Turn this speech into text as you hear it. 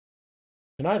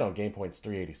Tonight on GamePoints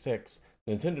 386,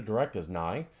 Nintendo Direct is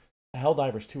nigh,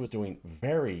 Helldivers 2 is doing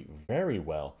very, very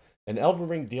well, and Elden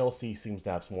Ring DLC seems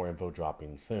to have some more info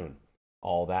dropping soon.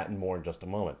 All that and more in just a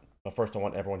moment. But first, I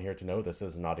want everyone here to know this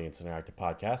is an audience interactive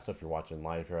podcast, so if you're watching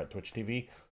live here at Twitch TV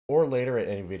or later at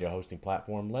any video hosting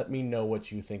platform, let me know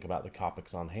what you think about the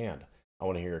topics on hand. I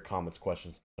want to hear your comments,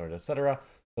 questions, concerns, etc.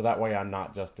 So that way I'm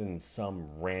not just in some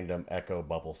random echo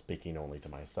bubble speaking only to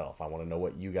myself. I want to know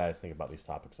what you guys think about these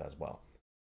topics as well.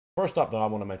 First up, though, I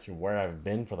want to mention where I've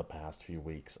been for the past few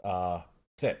weeks.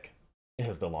 Sick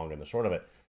is the long and the short of it.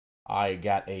 I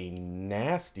got a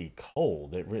nasty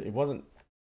cold. It wasn't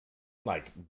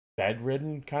like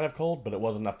bedridden kind of cold, but it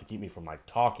was enough to keep me from like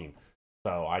talking.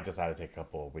 So I just had to take a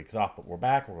couple of weeks off. But we're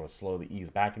back. We're going to slowly ease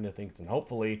back into things, and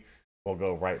hopefully we'll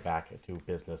go right back to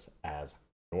business as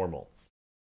normal.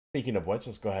 Speaking of which,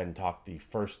 let's go ahead and talk the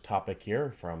first topic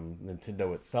here from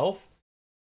Nintendo itself.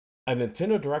 A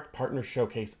Nintendo Direct Partner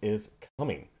Showcase is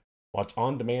coming. Watch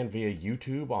on demand via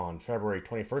YouTube on February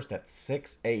 21st at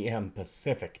 6 a.m.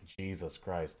 Pacific. Jesus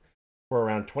Christ. For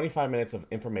around 25 minutes of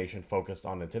information focused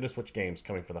on Nintendo Switch games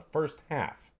coming for the first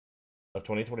half of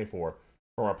 2024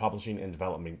 from our publishing and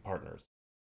development partners.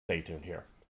 Stay tuned here.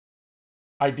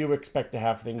 I do expect to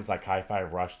have things like Hi-Fi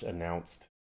Rush announced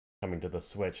coming to the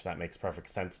Switch. That makes perfect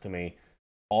sense to me.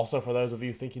 Also, for those of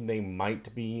you thinking they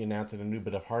might be announcing a new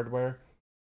bit of hardware,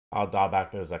 I'll dial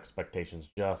back those expectations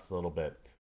just a little bit.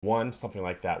 One, something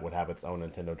like that would have its own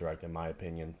Nintendo Direct, in my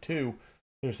opinion. Two,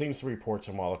 there seems to be reports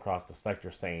from all across the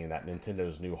sector saying that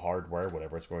Nintendo's new hardware,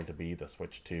 whatever it's going to be, the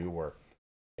Switch 2 or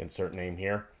insert name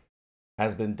here,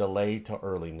 has been delayed to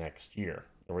early next year.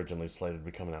 Originally slated to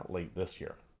be coming out late this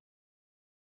year.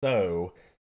 So,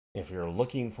 if you're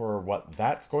looking for what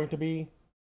that's going to be,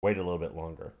 wait a little bit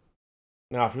longer.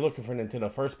 Now, if you're looking for Nintendo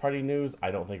first-party news,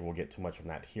 I don't think we'll get too much from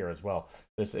that here as well.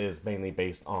 This is mainly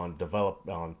based on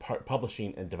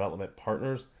publishing and development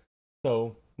partners,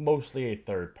 so mostly a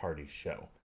third-party show.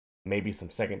 Maybe some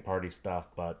second-party stuff,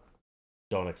 but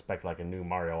don't expect like a new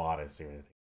Mario Odyssey or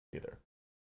anything either.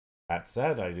 That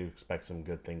said, I do expect some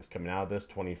good things coming out of this.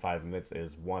 25 minutes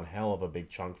is one hell of a big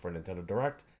chunk for Nintendo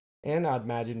Direct, and I'd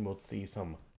imagine we'll see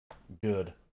some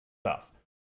good stuff.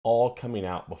 All coming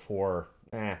out before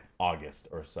August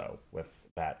or so with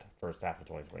that first half of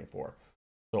 2024.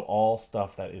 So all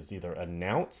stuff that is either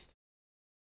announced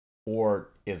or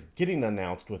is getting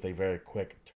announced with a very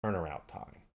quick turnaround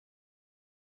time.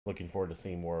 Looking forward to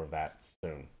seeing more of that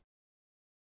soon.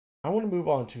 I want to move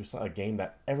on to a game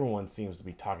that everyone seems to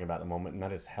be talking about at the moment, and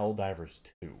that is Helldivers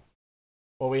 2.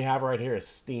 What we have right here is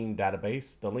Steam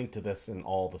database. The link to this and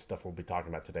all the stuff we'll be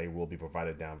talking about today will be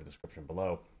provided down in the description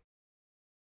below.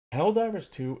 Helldivers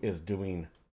 2 is doing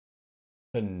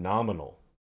phenomenal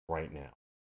right now.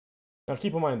 Now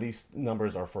keep in mind these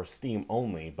numbers are for Steam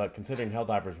only, but considering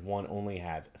Helldivers 1 only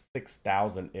had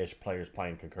 6,000-ish players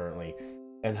playing concurrently,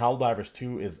 and Helldivers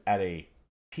 2 is at a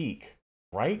peak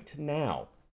right now,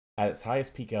 at its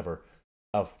highest peak ever,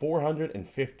 of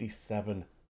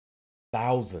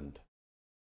 457,000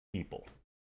 people.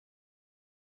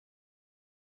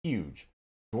 Huge.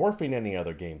 Dwarfing any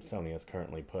other game Sony has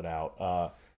currently put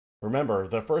out. Remember,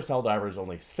 the first Helldivers is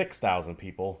only 6,000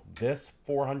 people. This,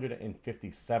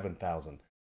 457,000.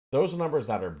 Those are numbers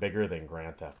that are bigger than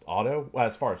Grand Theft Auto. Well,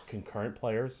 as far as concurrent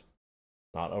players,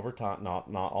 not over time, not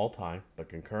all time, but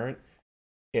concurrent.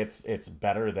 It's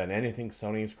better than anything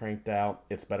Sony's cranked out.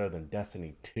 It's better than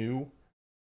Destiny 2.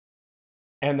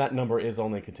 And that number is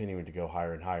only continuing to go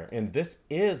higher and higher. And this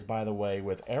is, by the way,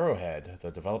 with Arrowhead, the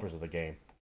developers of the game,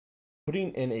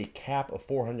 putting in a cap of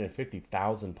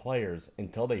 450,000 players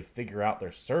until they figure out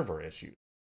their server issues.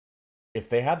 If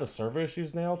they had the server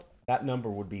issues nailed, that number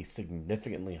would be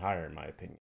significantly higher, in my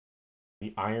opinion.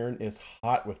 The iron is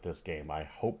hot with this game. I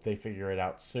hope they figure it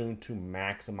out soon to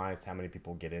maximize how many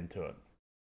people get into it.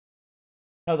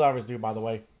 Helldivers do, by the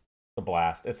way, the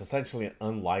blast. It's essentially an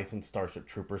unlicensed Starship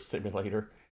Troopers simulator,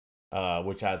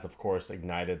 which has, of course,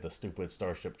 ignited the stupid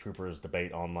Starship Troopers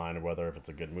debate online, or whether if it's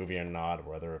a good movie or not, or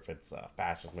whether if it's a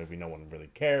fascist movie, no one really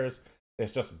cares.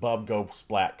 It's just bub go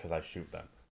splat because I shoot them.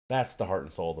 That's the heart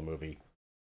and soul of the movie,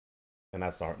 and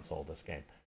that's the heart and soul of this game.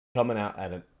 Coming out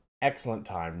at an excellent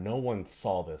time. No one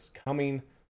saw this coming.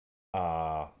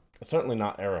 Certainly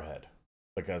not Arrowhead,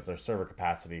 because their server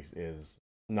capacity is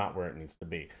not where it needs to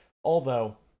be.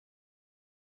 Although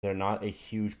they're not a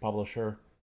huge publisher,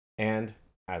 and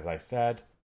as I said,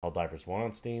 Helldivers 1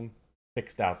 on Steam,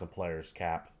 6,000 players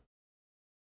cap.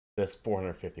 This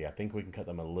 450, I think we can cut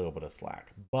them a little bit of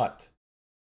slack. But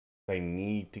they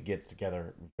need to get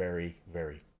together very,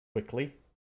 very quickly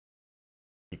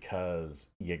because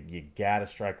you gotta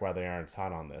strike while the iron's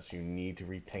hot on this. You need to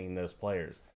retain those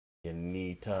players. You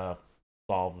need to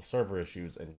solve the server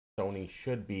issues, and Sony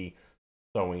should be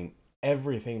throwing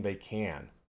everything they can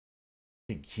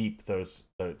to keep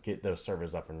get those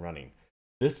servers up and running.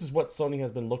 This is what Sony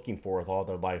has been looking for with all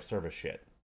their live service shit.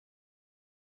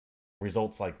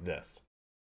 Results like this.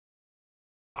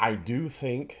 I do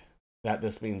think that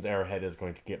this means Arrowhead is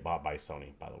going to get bought by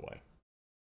Sony, by the way.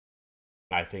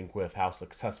 I think with how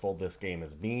successful this game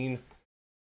has been,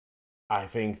 I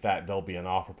think that there'll be an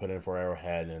offer put in for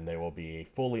Arrowhead, and they will be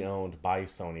fully owned by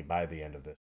Sony by the end of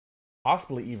this.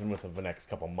 Possibly even within the next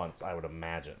couple months, I would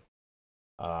imagine.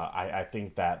 I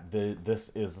think that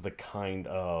this is the kind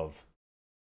of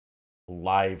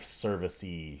live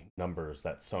servicey numbers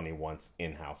that Sony wants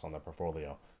in-house on their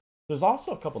portfolio. There's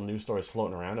also a couple news stories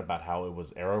floating around about how it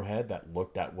was Arrowhead that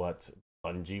looked at what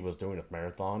Bungie was doing with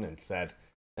Marathon and said,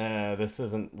 this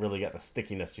isn't really got the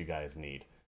stickiness you guys need.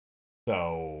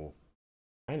 So,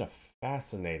 kind of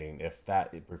fascinating if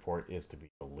that report is to be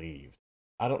believed.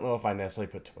 I don't know if I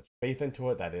necessarily put too much faith into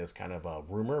it. That is kind of a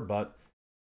rumor, but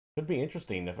it could be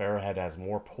interesting if Arrowhead has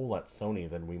more pull at Sony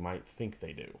than we might think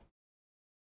they do.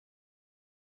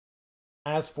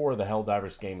 As for the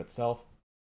Helldivers game itself,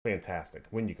 fantastic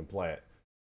when you can play it.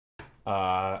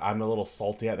 I'm a little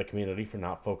salty at the community for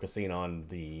not focusing on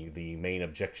the main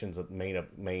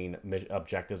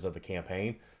objectives of the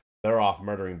campaign. They're off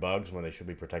murdering bugs when they should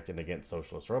be protected against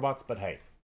socialist robots, but hey,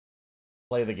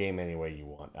 play the game any way you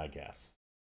want, I guess.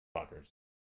 Fuckers.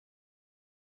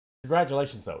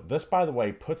 Congratulations, though. This, by the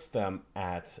way, puts them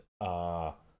at,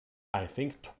 I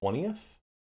think, 20th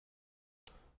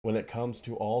when it comes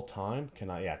to all time.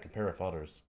 Compare with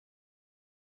others.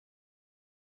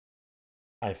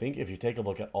 I think if you take a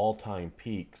look at all-time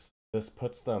peaks, this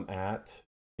puts them at,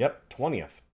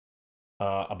 20th.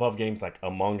 Above games like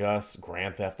Among Us,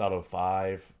 Grand Theft Auto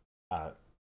 5,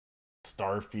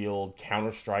 Starfield,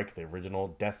 Counter-Strike, the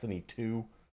original, Destiny 2.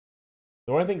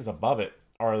 The only things above it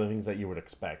are the things that you would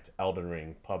expect. Elden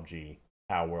Ring, PUBG,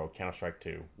 Power World, Counter-Strike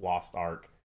 2, Lost Ark,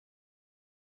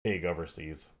 big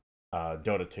overseas,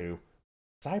 Dota 2,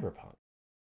 Cyberpunk.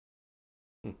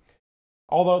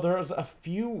 Although there's a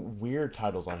few weird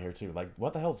titles on here too. Like,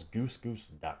 what the hell is Goose Goose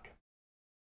Duck?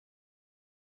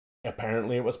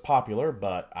 Apparently it was popular,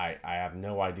 but I have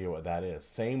no idea what that is.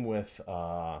 Same with,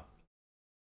 oh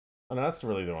no, that's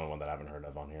really the only one that I haven't heard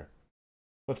of on here.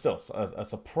 But still, a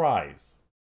surprise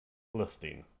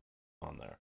listing on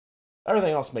there.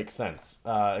 Everything else makes sense,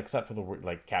 except for the,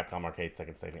 like, Capcom Arcade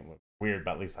Second Stadium. Weird,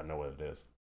 but at least I know what it is.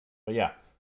 But yeah,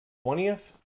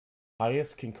 20th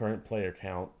highest concurrent player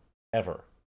count ever,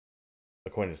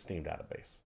 according to Steam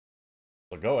database.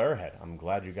 So go Airhead. I'm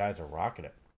glad you guys are rocking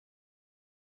it.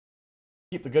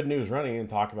 Keep the good news running and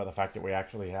talk about the fact that we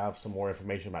actually have some more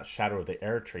information about Shadow of the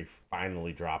Erdtree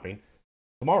finally dropping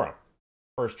tomorrow.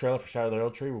 First trailer for Shadow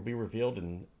of the Erdtree will be revealed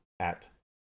at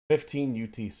 15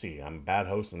 UTC. I'm a bad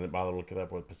host and didn't bother to look it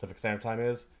up what Pacific Standard Time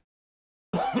is.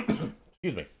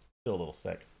 Excuse me. Still a little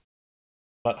sick.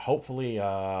 But hopefully,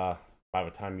 by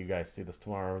the time you guys see this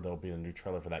tomorrow, there'll be a new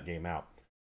trailer for that game out.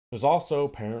 There's also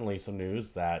apparently some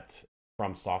news that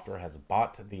From Software has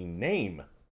bought the name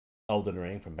Elden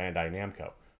Ring from Bandai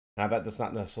Namco. Now, that does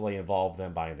not necessarily involve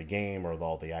them buying the game or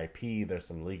all the IP. There's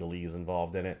some legalese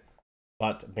involved in it.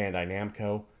 But Bandai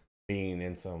Namco, being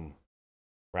in some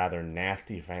rather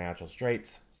nasty financial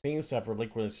straits, seems to have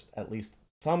relinquished at least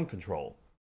some control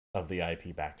of the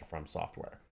IP back to From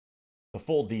Software. The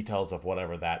full details of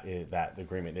whatever that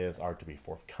agreement is are to be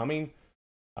forthcoming.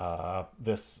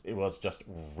 It was just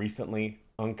recently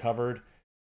uncovered,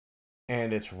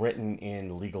 and it's written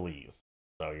in legalese,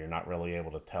 so you're not really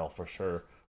able to tell for sure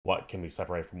what can be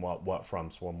separated from what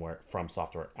From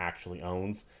Software actually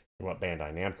owns and what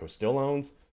Bandai Namco still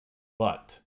owns.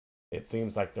 But it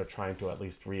seems like they're trying to at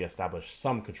least reestablish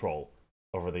some control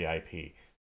over the IP.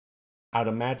 I'd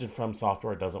imagine From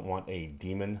Software doesn't want a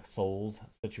Demon Souls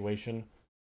situation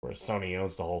where Sony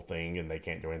owns the whole thing and they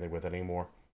can't do anything with it anymore.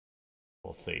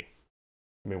 We'll see.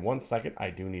 Give me 1 second. I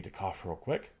do need to cough real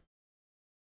quick.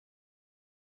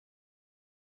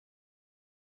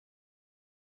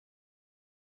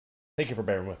 Thank you for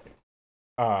bearing with me.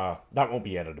 That won't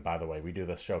be edited, by the way. We do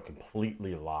this show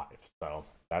completely live, so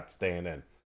that's staying in.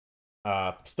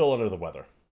 Still under the weather.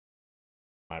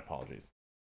 My apologies.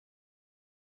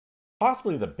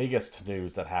 Possibly the biggest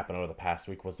news that happened over the past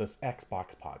week was this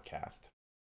Xbox podcast,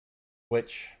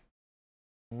 which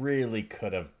really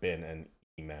could have been an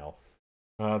email.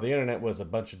 The internet was a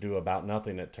bunch of ado about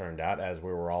nothing, it turned out, as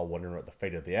we were all wondering what the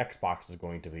fate of the Xbox is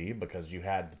going to be, because you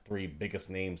had the three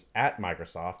biggest names at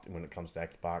Microsoft when it comes to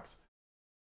Xbox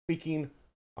speaking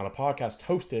on a podcast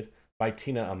hosted by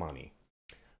Tina Amani.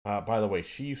 By the way,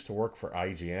 she used to work for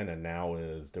IGN and now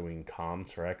is doing comms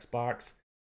for Xbox.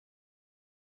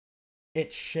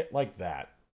 It's shit like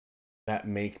that that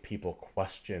make people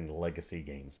question legacy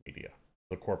games media,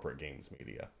 the corporate games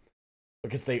media,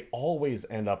 because they always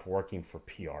end up working for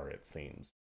PR, it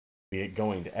seems. Be it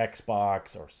going to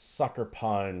Xbox or Sucker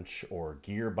Punch or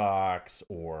Gearbox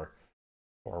or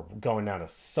going down to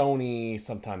Sony,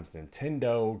 sometimes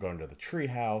Nintendo, going to the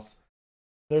Treehouse.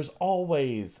 There's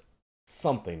always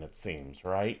something, it seems,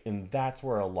 right? And that's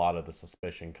where a lot of the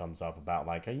suspicion comes up about,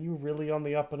 like, are you really on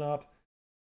the up and up?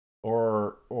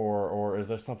 Or is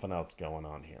there something else going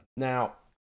on here? Now,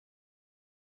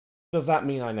 does that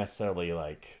mean I necessarily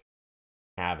like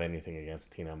have anything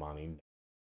against Tina Amani?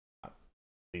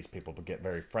 These people get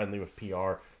very friendly with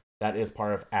PR. That is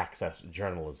part of access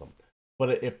journalism. But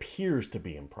it appears to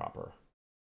be improper.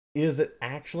 Is it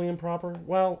actually improper?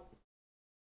 Well,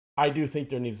 I do think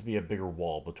there needs to be a bigger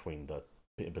wall between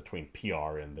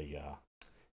PR and the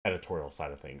editorial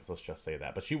side of things. Let's just say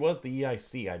that. But she was the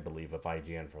EIC, I believe, of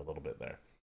IGN for a little bit there.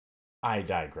 I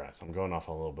digress. I'm going off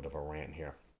on a little bit of a rant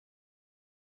here.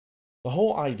 The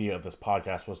whole idea of this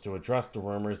podcast was to address the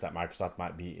rumors that Microsoft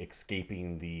might be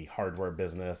escaping the hardware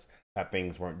business, that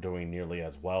things weren't doing nearly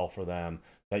as well for them,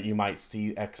 that you might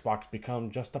see Xbox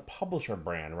become just a publisher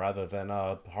brand rather than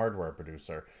a hardware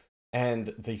producer.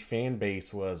 And the fan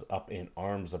base was up in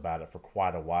arms about it for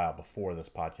quite a while before this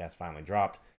podcast finally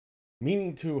dropped,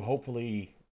 meaning to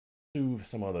hopefully soothe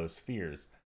some of those fears.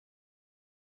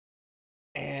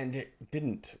 And it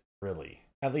didn't really,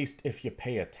 at least if you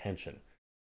pay attention.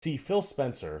 See, Phil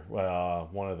Spencer,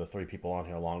 one of the three people on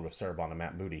here along with Cerebon and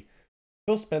Matt Moody,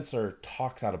 Phil Spencer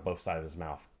talks out of both sides of his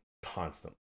mouth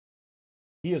constantly.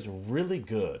 He is really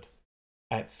good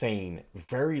at saying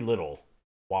very little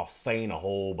while saying a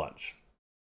whole bunch.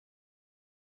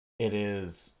 It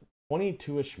is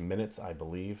 22-ish minutes, I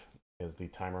believe, is the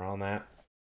timer on that,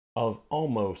 of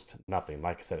almost nothing.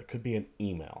 Like I said, it could be an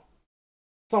email.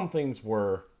 Some things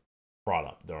were brought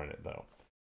up during it, though.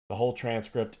 The whole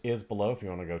transcript is below if you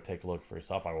want to go take a look for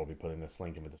yourself. I will be putting this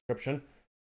link in the description.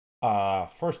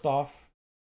 First off,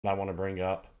 I want to bring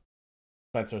up,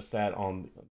 Spencer said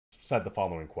the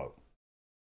following quote.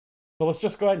 So let's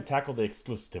just go ahead and tackle the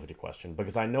exclusivity question,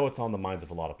 because I know it's on the minds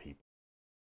of a lot of people.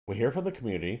 We're here for the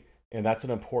community, and that's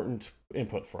an important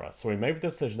input for us. So we made the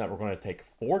decision that we're going to take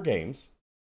 4 games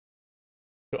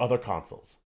to other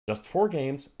consoles. Just 4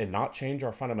 games and not change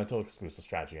our fundamental exclusive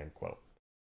strategy, end quote.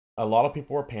 A lot of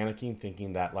people were panicking,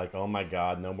 thinking that, like, oh my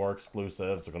god, no more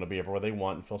exclusives, they're going to be everywhere they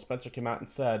want. And Phil Spencer came out and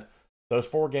said, those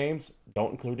 4 games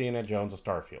don't include Indiana Jones or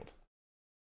Starfield.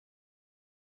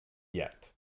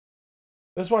 Yet.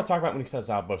 This is what I talk about when he says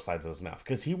out both sides of his mouth,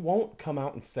 because he won't come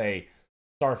out and say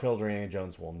Starfield or Indiana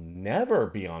Jones will never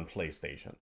be on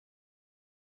PlayStation.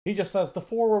 He just says the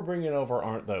 4 we're bringing over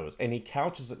aren't those, and he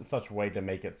couches it in such a way to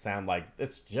make it sound like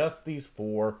it's just these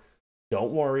 4,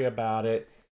 don't worry about it,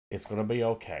 it's going to be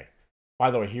okay.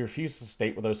 By the way, he refuses to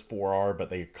state what those 4 are, but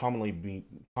they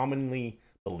commonly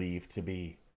believed to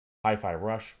be Hi-Fi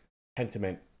Rush,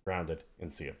 Pentiment, Grounded,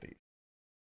 and Sea of Thieves.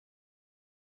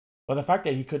 But the fact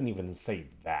that he couldn't even say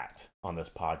that on this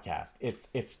podcast,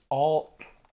 it's all...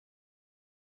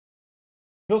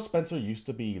 Phil Spencer used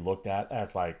to be looked at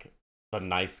as like the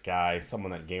nice guy,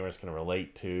 someone that gamers can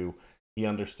relate to. He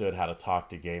understood how to talk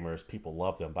to gamers. People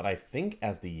loved him. But I think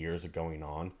as the years are going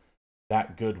on,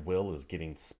 that goodwill is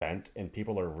getting spent, and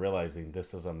people are realizing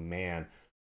this is a man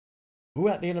who,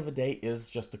 at the end of the day, is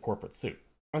just a corporate suit.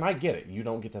 And I get it. You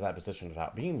don't get to that position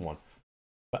without being one.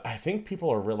 But I think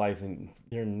people are realizing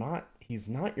he's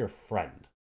not your friend.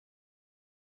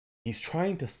 He's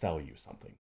trying to sell you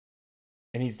something.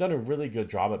 And he's done a really good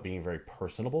job at being very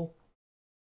personable.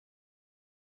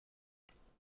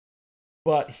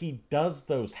 But he does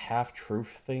those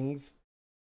half-truth things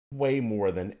way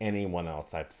more than anyone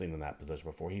else I've seen in that position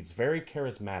before. He's very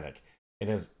charismatic and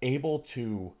is able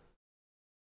to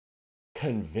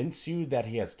convince you that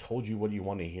he has told you what you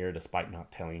want to hear despite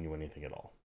not telling you anything at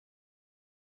all.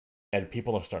 And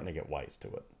people are starting to get wise to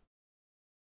it.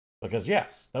 Because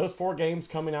yes, those 4 games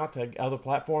coming out to other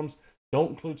platforms don't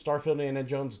include Starfield and Indiana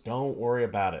Jones. Don't worry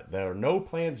about it. There are no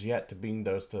plans yet to bring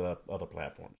those to other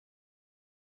platforms.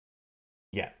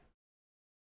 Yet.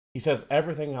 He says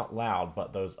everything out loud,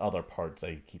 but those other parts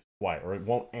that he keeps quiet, or it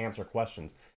won't answer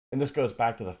questions. And this goes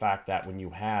back to the fact that when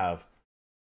you have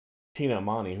Tina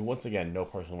Amani, who once again, no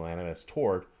personal animus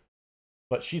toward,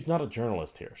 but she's not a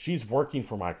journalist here. She's working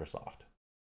for Microsoft.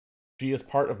 She is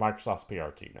part of Microsoft's PR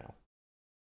team now.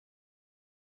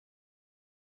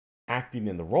 Acting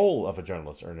in the role of a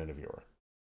journalist or an interviewer.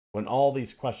 when all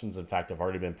these questions, in fact, have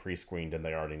already been pre-screened and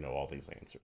they already know all these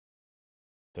answers.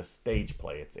 It's a stage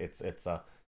play. It's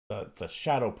a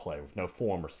shadow play with no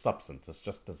form or substance. It's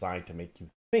just designed to make you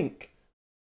think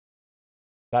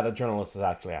that a journalist is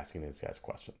actually asking these guys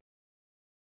questions.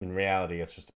 In reality,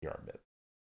 it's just a PR bit.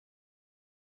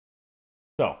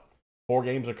 So, 4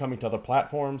 games are coming to other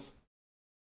platforms.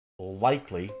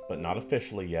 Likely, but not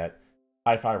officially yet,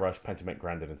 Hi-Fi Rush, Pentiment,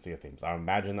 Grounded, and Sea of Thieves. I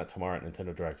imagine that tomorrow at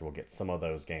Nintendo Direct we'll get some of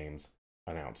those games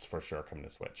announced for sure coming to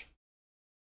Switch.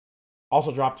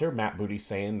 Also dropped here, Matt Booty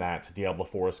saying that Diablo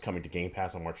 4 is coming to Game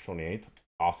Pass on March 28th.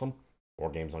 Awesome.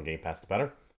 4 games on Game Pass, the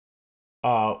better.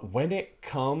 When it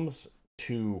comes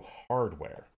to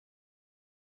hardware,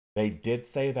 they did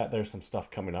say that there's some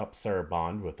stuff coming up. Sarah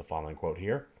Bond with the following quote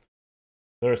here.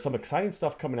 There is some exciting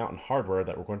stuff coming out in hardware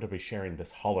that we're going to be sharing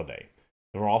this holiday.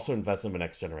 And we're also investing in the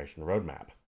next generation roadmap.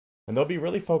 And they'll be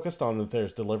really focused on that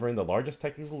there's delivering the largest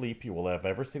technical leap you will have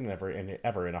ever seen ever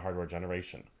in a hardware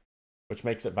generation, which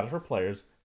makes it better for players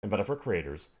and better for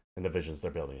creators and the visions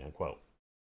they're building, end quote.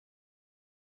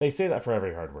 They say that for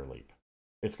every hardware leap.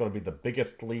 It's going to be the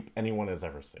biggest leap anyone has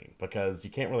ever seen, because you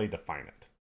can't really define it.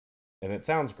 And it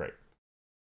sounds great.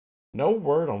 No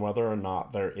word on whether or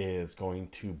not there is going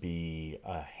to be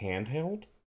a handheld.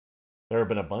 There have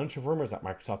been a bunch of rumors that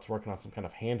Microsoft's working on some kind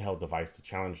of handheld device to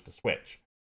challenge the Switch.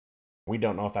 We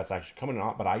don't know if that's actually coming or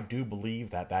not, but I do believe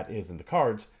that that is in the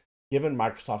cards, given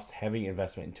Microsoft's heavy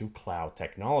investment into cloud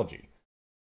technology.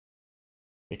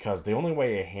 Because the only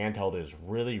way a handheld is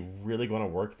really going to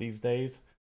work these days,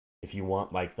 if you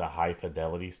want like the high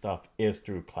fidelity stuff, is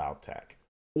through cloud tech.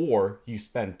 Or you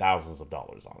spend thousands of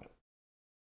dollars on it.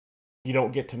 You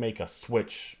don't get to make a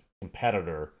Switch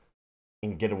competitor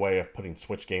and get away with putting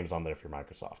Switch games on there for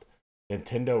Microsoft.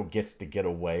 Nintendo gets to get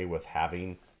away with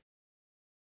having,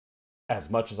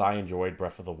 as much as I enjoyed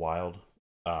Breath of the Wild,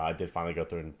 I did finally go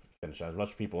through and finish it. As much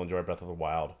as people enjoy Breath of the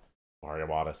Wild,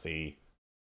 Mario Odyssey,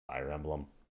 Fire Emblem,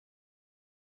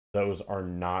 those are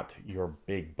not your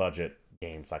big budget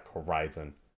games like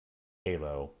Horizon,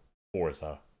 Halo,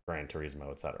 Forza, Gran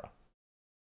Turismo, etc.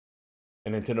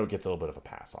 And Nintendo gets a little bit of a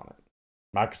pass on it.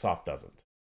 Microsoft doesn't.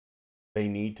 They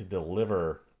need to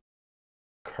deliver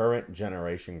current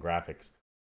generation graphics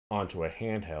onto a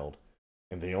handheld,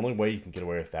 and the only way you can get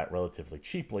away with that relatively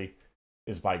cheaply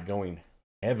is by going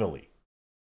heavily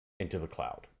into the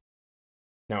cloud.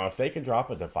 Now, if they can drop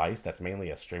a device that's mainly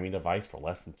a streaming device for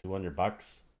less than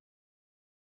 $200,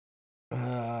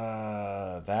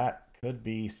 that could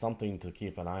be something to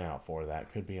keep an eye out for.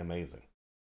 That could be amazing.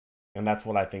 And that's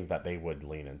what I think that they would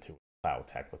lean into, cloud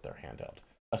tech with their handheld.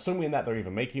 Assuming that they're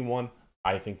even making one,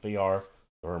 I think they are.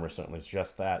 The rumor certainly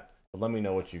suggests that. But let me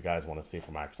know what you guys want to see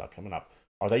from Microsoft coming up.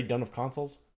 Are they done with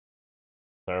consoles?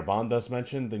 Sarah Bond does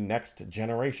mention the next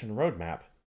generation roadmap,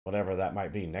 whatever that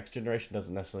might be. Next generation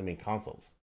doesn't necessarily mean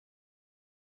consoles.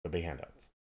 It could be handhelds.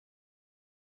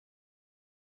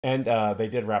 And they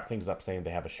did wrap things up saying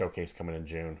they have a showcase coming in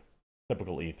June.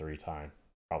 Typical E3 time.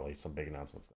 Probably some big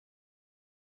announcements there.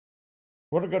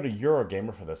 We're going to go to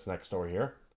Eurogamer for this next story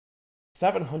here.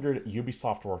 700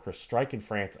 Ubisoft workers strike in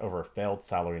France over failed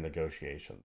salary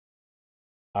negotiations.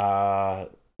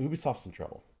 Ubisoft's in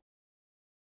trouble.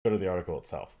 Go to the article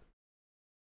itself.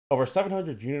 Over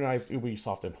 700 unionized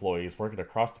Ubisoft employees working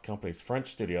across the company's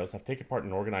French studios have taken part in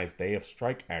an organized day of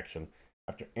strike action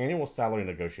after annual salary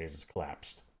negotiations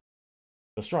collapsed.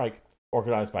 The strike,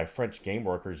 organized by French Game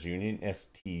Workers Union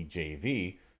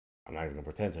STJV, I'm not even going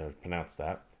to pretend to pronounce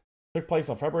that, took place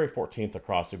on February 14th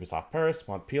across Ubisoft Paris,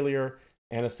 Montpellier,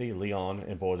 Annecy, Lyon,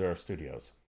 and Bordeaux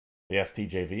studios. The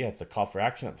STJV had a call for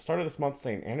action at the start of this month,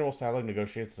 saying annual salary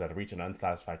negotiations had reached an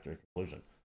unsatisfactory conclusion.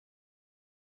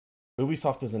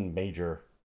 Ubisoft is in major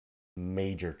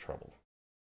trouble.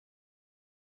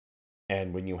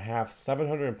 And when you have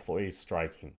 700 employees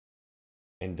striking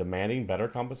and demanding better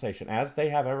compensation, as they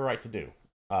have every right to do,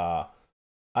 I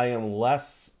am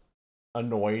less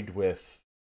annoyed with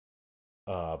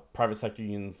private sector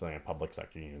unions than public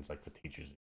sector unions, like for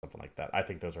teachers, something like that. I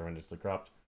think those are horrendously corrupt.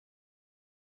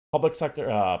 Private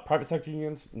sector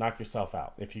unions, knock yourself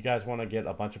out. If you guys want to get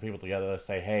a bunch of people together to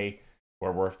say, hey,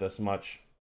 we're worth this much,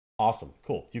 awesome,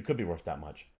 cool. You could be worth that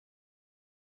much.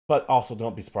 But also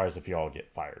don't be surprised if you all get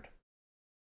fired.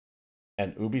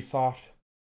 And Ubisoft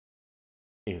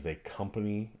is a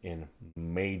company in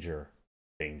major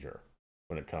danger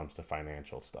when it comes to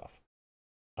financial stuff.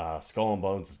 Skull and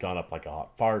Bones has gone up like a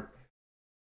hot fart.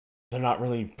 They're not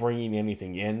really bringing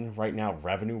anything in right now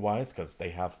revenue-wise because they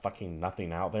have fucking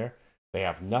nothing out there. They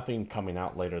have nothing coming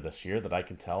out later this year that I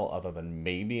can tell other than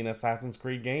maybe an Assassin's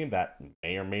Creed game that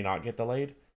may or may not get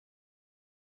delayed.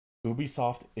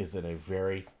 Ubisoft is in a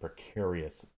very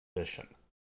precarious position.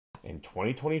 And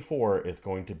 2024 is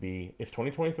going to be, if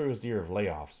 2023 was the year of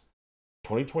layoffs,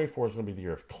 2024 is going to be the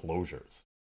year of closures.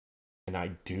 And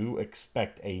I do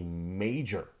expect a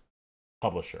major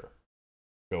publisher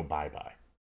to go bye-bye.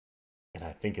 And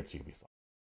I think it's Ubisoft.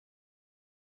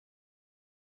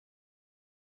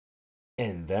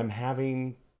 And them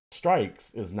having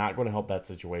strikes is not going to help that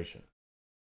situation.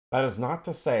 That is not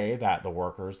to say that the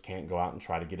workers can't go out and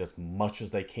try to get as much as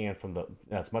they can from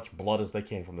as much blood as they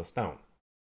can from the stone.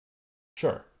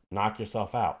 Sure, knock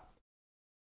yourself out.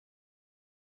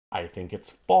 I think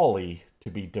it's folly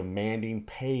to be demanding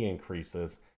pay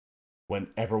increases when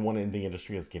everyone in the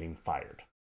industry is getting fired.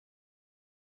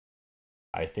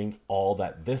 I think all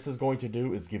that this is going to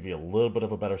do is give you a little bit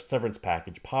of a better severance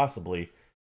package, possibly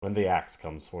when the axe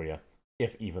comes for you,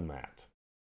 if even that.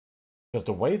 Because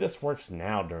the way this works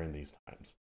now during these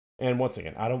times, and once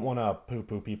again, I don't want to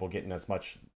poo-poo people getting as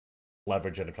much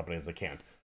leverage in a company as they can.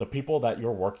 The people that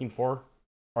you're working for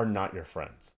are not your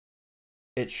friends.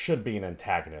 It should be an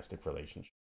antagonistic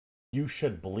relationship. You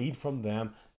should bleed from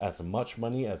them as much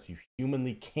money as you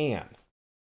humanly can.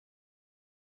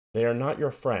 They are not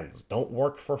your friends. Don't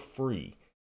work for free.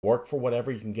 Work for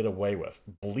whatever you can get away with.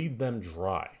 Bleed them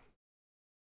dry.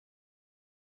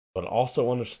 But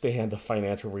also understand the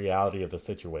financial reality of the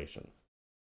situation.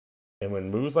 And when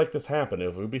moves like this happen,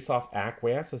 if Ubisoft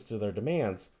acquiesces to their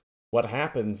demands, what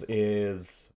happens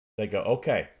is they go,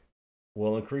 okay,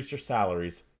 we'll increase your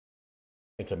salaries.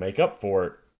 And to make up for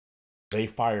it, they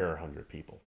fire 100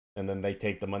 people. And then they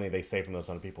take the money they save from those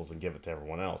 100 people and give it to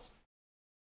everyone else.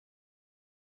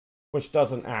 Which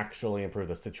doesn't actually improve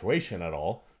the situation at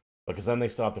all, because then they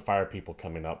still have to fire people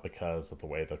coming up because of the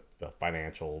way the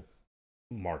financial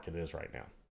market is right now.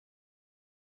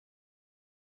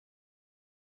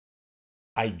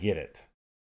 I get it.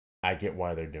 I get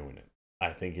why they're doing it.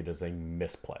 I think it is a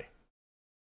misplay.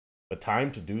 The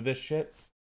time to do this shit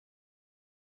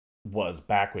was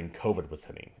back when COVID was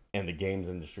hitting and the games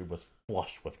industry was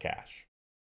flush with cash.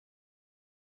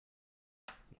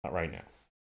 Not right now.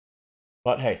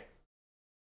 But hey,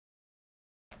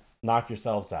 knock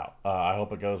yourselves out. I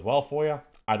hope it goes well for you.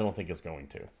 I don't think it's going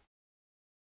to.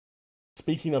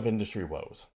 Speaking of industry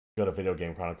woes, go to Video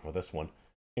Game Chronicle for this one.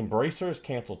 Embracers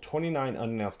canceled 29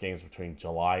 unannounced games between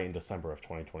July and December of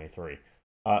 2023.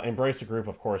 Embracer Group,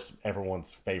 of course,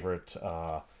 everyone's favorite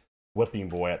whipping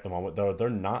boy at the moment, though they're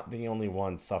not the only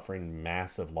ones suffering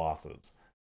massive losses.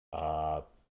 I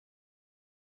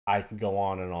can go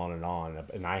on and on and on,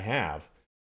 and I have,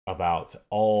 about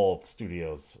all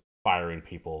studios firing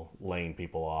people, laying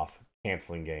people off,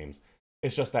 canceling games.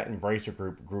 It's just that Embracer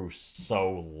Group grew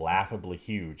so laughably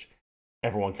huge,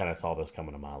 everyone kind of saw this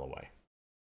coming a mile away.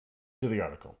 To the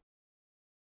article.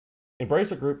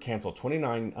 Embracer Group canceled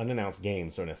 29 unannounced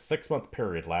games during a 6-month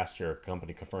period last year,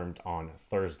 company confirmed on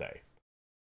Thursday.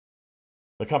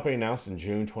 The company announced in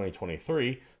June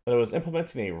 2023 that it was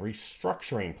implementing a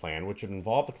restructuring plan which would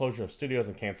involve the closure of studios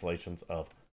and cancellations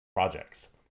of projects.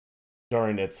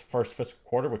 During its first fiscal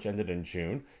quarter, which ended in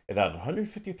June, it had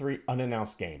 153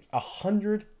 unannounced games.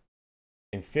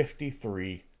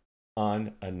 153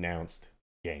 unannounced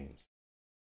games.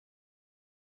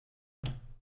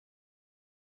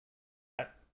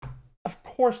 Of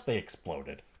course they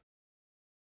exploded.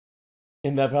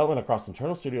 In the development across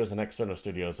internal studios and external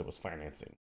studios it was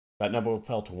financing. That number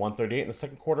fell to 138 in the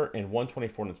second quarter and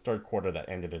 124 in its third quarter that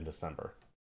ended in December.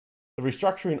 The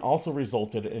restructuring also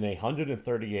resulted in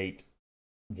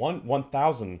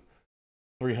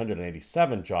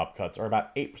 1,387 job cuts, or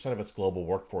about 8% of its global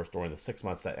workforce during the 6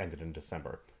 months that ended in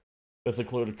December. This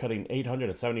included cutting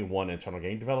 871 internal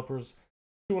game developers,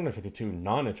 252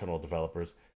 non-internal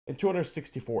developers, and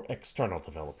 264 external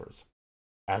developers.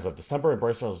 As of December,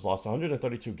 Embracer has lost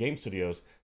 132 game studios,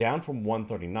 down from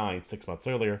 139 6 months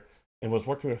earlier, and was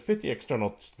working with 50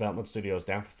 external development studios,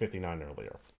 down from 59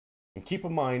 earlier. And keep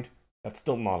in mind, that's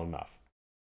still not enough.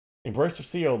 Embracer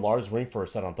CEO Lars Ringfer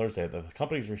said on Thursday that the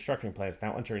company's restructuring plan is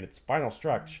now entering its final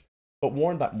stretch, but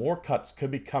warned that more cuts could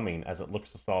be coming as it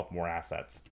looks to sell off more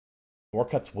assets. More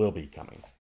cuts will be coming,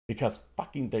 because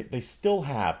they still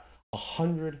have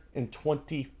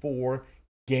 124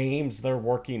 games they're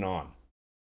working on.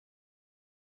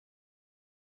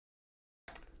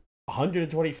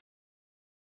 120.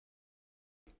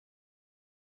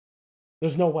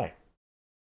 There's no way.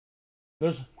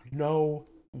 There's no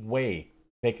way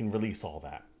they can release all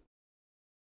that.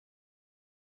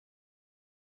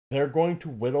 They're going to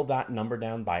whittle that number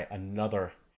down by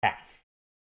another half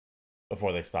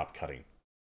before they stop cutting.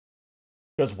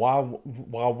 Because while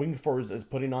Wingfors is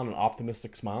putting on an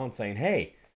optimistic smile and saying,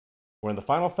 hey, We're in the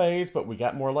final phase, but we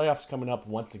got more layoffs coming up.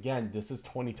 Once again, this is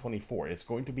 2024. It's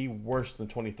going to be worse than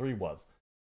 23 was.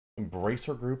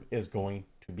 Embracer Group is going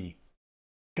to be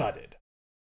gutted.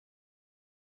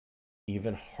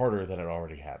 Even harder than it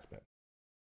already has been,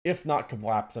 if not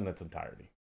collapse in its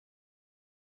entirety.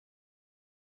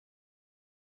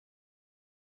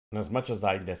 And as much as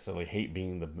I necessarily hate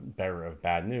being the bearer of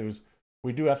bad news,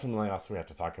 we do have some layoffs we have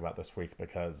to talk about this week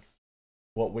because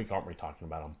what week aren't we talking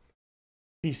about them?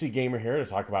 PC Gamer here to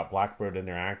talk about Blackbird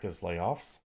Interactive's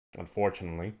layoffs.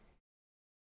 Unfortunately,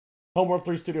 Homeworld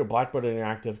 3 studio Blackbird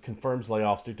Interactive confirms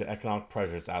layoffs due to economic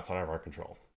pressures outside of our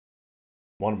control.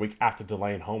 1 week after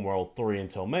delaying Homeworld 3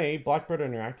 until May, Blackbird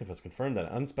Interactive has confirmed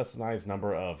that an unspecified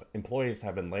number of employees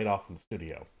have been laid off from the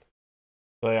studio.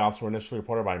 The layoffs were initially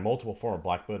reported by multiple former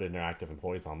Blackbird Interactive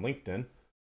employees on LinkedIn.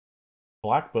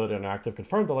 Blackbird Interactive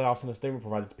confirmed the layoffs in a statement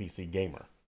provided to PC Gamer,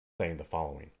 saying the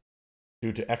following.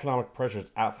 Due to economic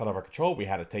pressures outside of our control, we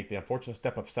had to take the unfortunate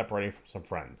step of separating from some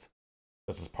friends.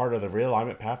 This is part of the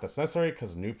realignment path that's necessary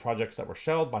because of new projects that were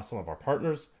shelved by some of our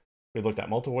partners. We looked at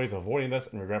multiple ways of avoiding this,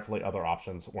 and regretfully, other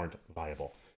options weren't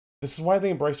viable. This is why the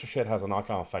Embracer shit has a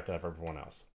knock-on effect on everyone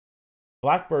else.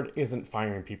 Blackbird isn't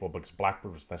firing people because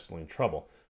Blackbird was necessarily in trouble.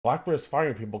 Blackbird is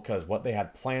firing people because what they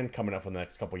had planned coming up for the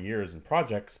next couple of years in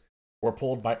projects were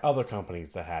pulled by other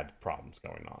companies that had problems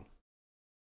going on.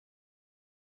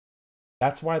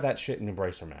 That's why that shit in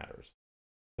Embracer matters.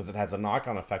 Because it has a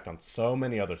knock-on effect on so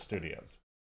many other studios.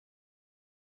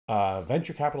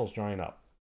 Venture capital is drying up.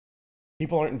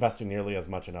 People aren't investing nearly as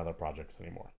much in other projects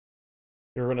anymore.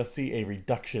 You're going to see a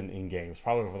reduction in games,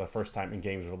 probably for the first time in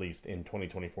games released in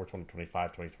 2024,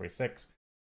 2025, 2026.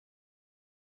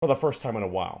 For the first time in a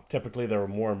while. Typically, there are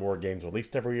more and more games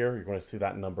released every year. You're going to see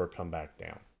that number come back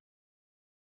down.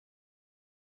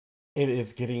 It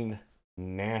is getting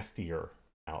nastier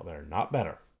out there. Not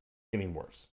better. Getting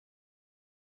worse.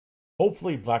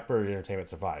 Hopefully, Blackbird Entertainment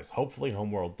survives. Hopefully,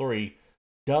 Homeworld 3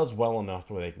 does well enough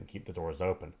to where they can keep the doors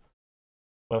open.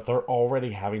 But if they're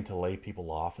already having to lay people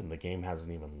off and the game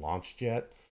hasn't even launched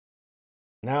yet,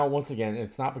 now, once again,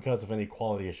 it's not because of any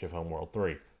quality issue of Homeworld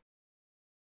 3.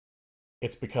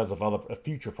 It's because of other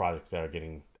future projects that are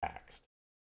getting axed.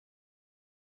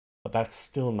 But that's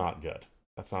still not good.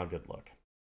 That's not a good look.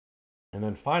 And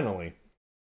then finally,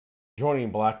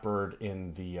 joining Blackbird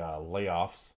in the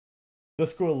layoffs,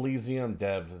 Disco Elysium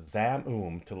dev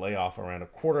Zam to lay off around a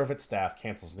quarter of its staff,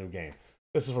 cancels new game.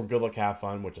 This is from Good Luck Have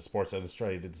Fun, which is Sports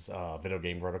Illustrated's video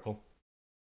game vertical.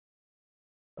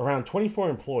 Around 24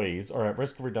 employees are at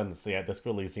risk of redundancy at Disco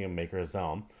Elysium maker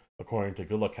Zam, according to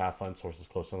Good Luck Have Fun sources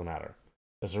close to the matter.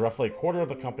 This is roughly a quarter of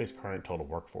the company's current total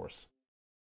workforce.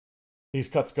 These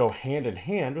cuts go hand in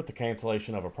hand with the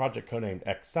cancellation of a project codenamed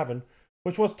X7,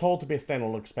 which was told to be a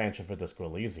standalone expansion for Disco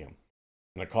Elysium.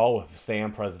 In a call with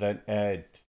SAM president Ed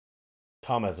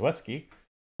Tomaszewski,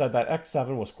 said that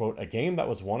X7 was, quote, a game that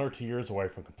was 1 or 2 years away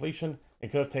from completion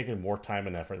and could have taken more time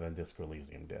and effort than Disco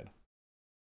Elysium did.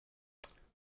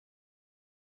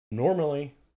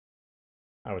 Normally,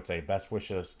 I would say best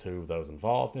wishes to those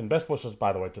involved, and best wishes,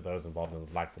 by the way, to those involved in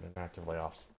the Blackbird Interactive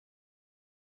layoffs.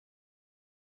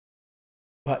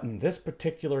 But in this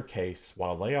particular case,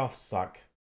 while layoffs suck,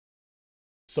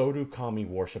 so do commie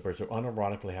worshippers who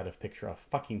unironically had a picture of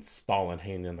fucking Stalin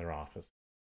hanging in their office.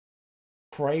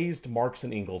 Praised Marx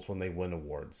and Engels when they win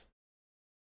awards.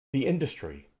 The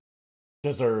industry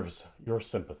deserves your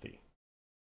sympathy.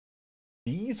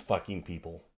 These fucking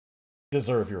people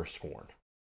deserve your scorn.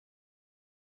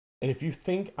 And if you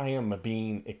think I am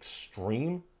being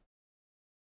extreme,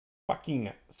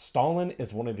 fucking Stalin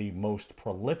is one of the most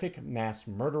prolific mass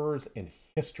murderers in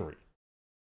history.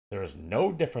 There is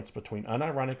no difference between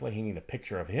unironically hanging a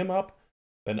picture of him up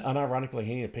than unironically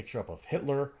hanging a picture up of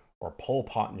Hitler or Pol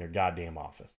Pot in your goddamn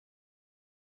office.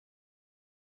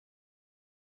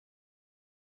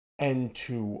 And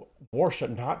to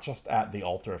worship not just at the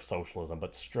altar of socialism,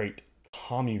 but straight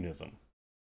communism.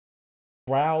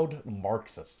 Proud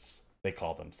Marxists, they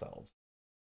call themselves.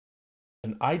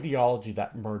 An ideology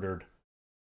that murdered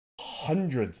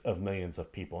hundreds of millions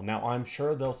of people. Now, I'm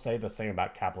sure they'll say the same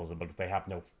about capitalism because they have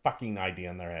no fucking idea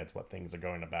in their heads what things are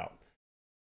going about.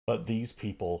 But these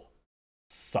people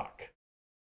suck.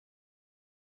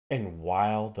 And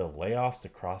while the layoffs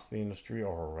across the industry are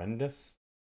horrendous,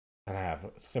 and I have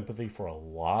sympathy for a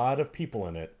lot of people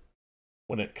in it,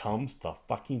 when it comes to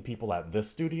fucking people at this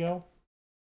studio,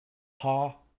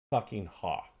 ha fucking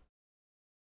ha.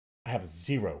 I have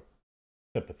zero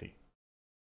sympathy.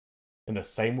 In the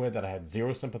same way that I had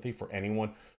zero sympathy for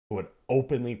anyone who would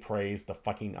openly praise the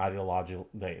fucking ideology,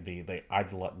 where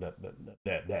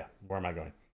am I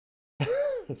going?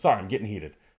 Sorry, I'm getting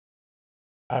heated.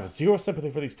 I have zero sympathy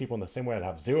for these people in the same way I'd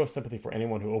have zero sympathy for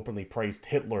anyone who openly praised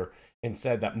Hitler and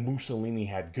said that Mussolini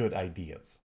had good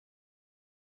ideas.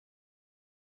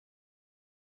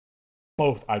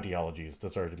 Both ideologies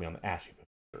deserve to be on the ash heap of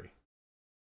history.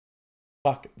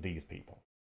 Fuck these people.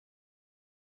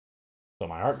 So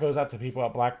my heart goes out to people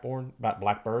at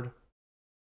Blackbird.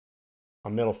 My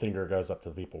middle finger goes up to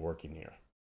the people working here.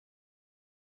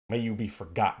 May you be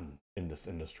forgotten in this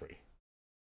industry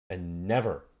and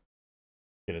never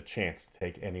get a chance to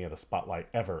take any of the spotlight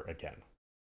ever again.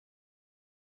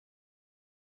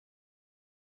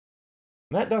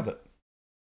 And that does it.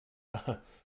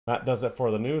 That does it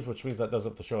for the news, which means that does it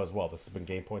for the show as well. This has been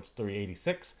GamePoints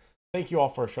 386. Thank you all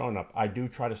for showing up. I do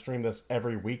try to stream this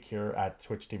every week here at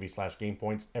Twitch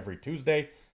TV/GamePoints every Tuesday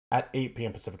at 8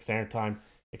 p.m. Pacific Standard Time,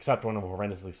 except when I'm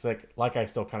horrendously sick, like I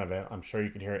still kind of am. I'm sure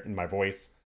you can hear it in my voice,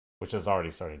 which is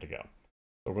already starting to go.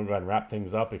 So we're going to go ahead and wrap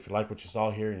things up. If you like what you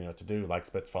saw here, you know what to do. Like,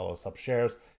 spits, follow, sub,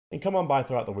 shares, and come on by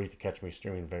throughout the week to catch me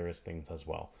streaming various things as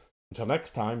well. Until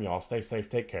next time, y'all stay safe,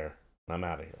 take care, and I'm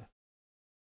out of here.